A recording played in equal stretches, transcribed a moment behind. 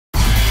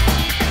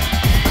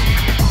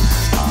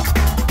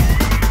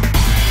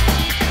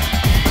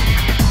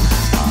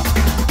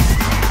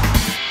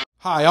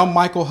Hi, I'm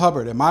Michael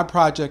Hubbard, and my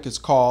project is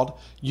called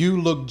You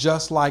Look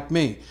Just Like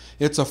Me.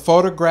 It's a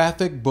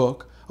photographic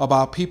book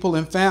about people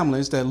and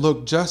families that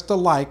look just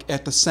alike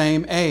at the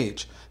same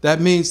age.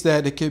 That means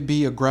that it could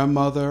be a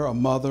grandmother, a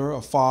mother,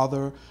 a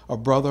father, a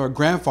brother, a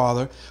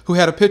grandfather who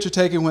had a picture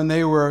taken when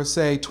they were,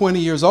 say, 20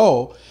 years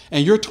old,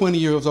 and you're 20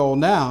 years old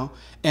now,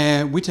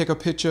 and we take a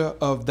picture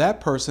of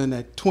that person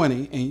at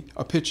 20 and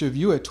a picture of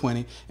you at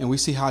 20, and we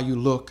see how you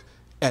look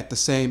at the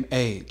same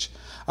age.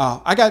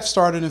 I got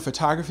started in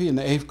photography in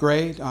the 8th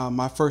grade.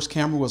 My first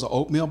camera was an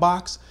oatmeal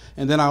box,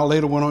 and then I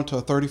later went on to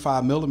a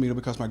 35 millimeter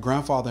because my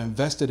grandfather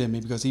invested in me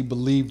because he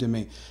believed in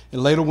me.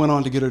 And later went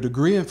on to get a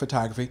degree in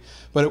photography,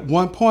 but at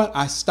one point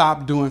I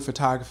stopped doing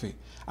photography.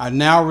 I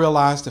now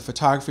realize that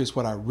photography is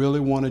what I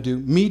really want to do,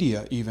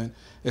 media even,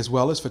 as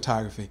well as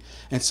photography.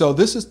 And so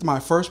this is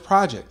my first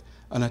project,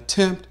 an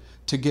attempt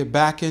to get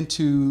back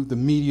into the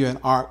media and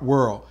art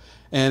world.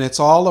 And it's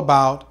all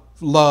about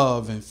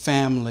love and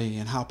family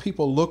and how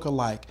people look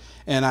alike.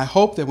 And I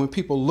hope that when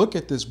people look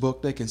at this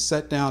book, they can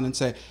sit down and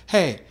say,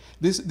 hey,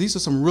 these are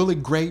some really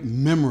great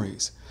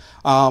memories.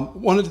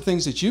 One of the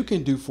things that you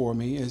can do for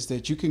me is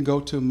that you can go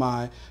to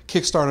my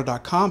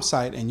Kickstarter.com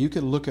site and you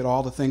can look at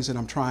all the things that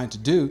I'm trying to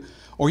do,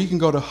 or you can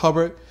go to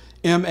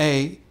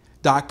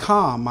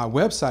HubbardMA.com, my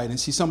website, and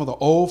see some of the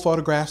old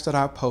photographs that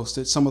I've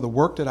posted, some of the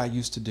work that I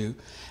used to do,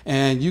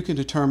 and you can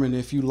determine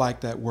if you like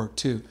that work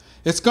too.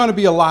 It's going to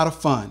be a lot of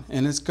fun,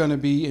 and it's going to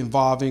be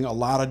involving a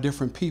lot of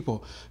different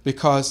people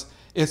because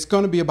it's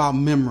going to be about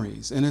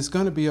memories, and it's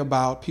going to be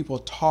about people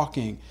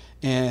talking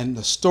and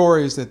the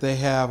stories that they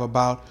have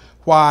about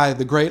why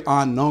the great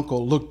aunt and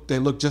uncle look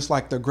just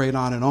like their great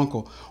aunt and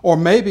uncle. Or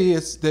maybe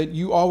it's that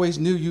you always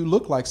knew you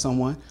looked like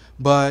someone,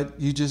 but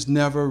you just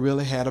never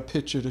really had a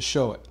picture to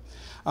show it.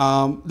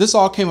 This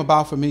all came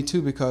about for me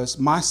too because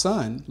my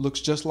son looks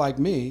just like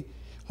me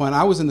when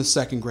I was in the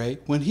 2nd grade,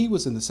 when he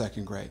was in the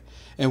 2nd grade.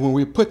 And when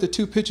we put the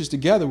two pictures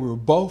together, we were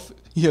both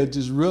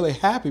just really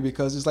happy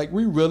because it's like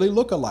we really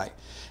look alike.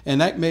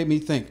 And that made me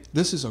think,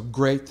 this is a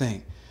great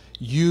thing.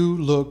 You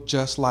look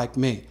just like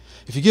me.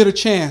 If you get a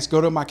chance, go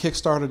to my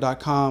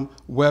Kickstarter.com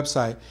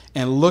website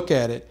and look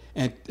at it,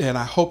 and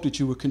I hope that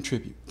you will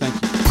contribute.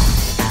 Thank you.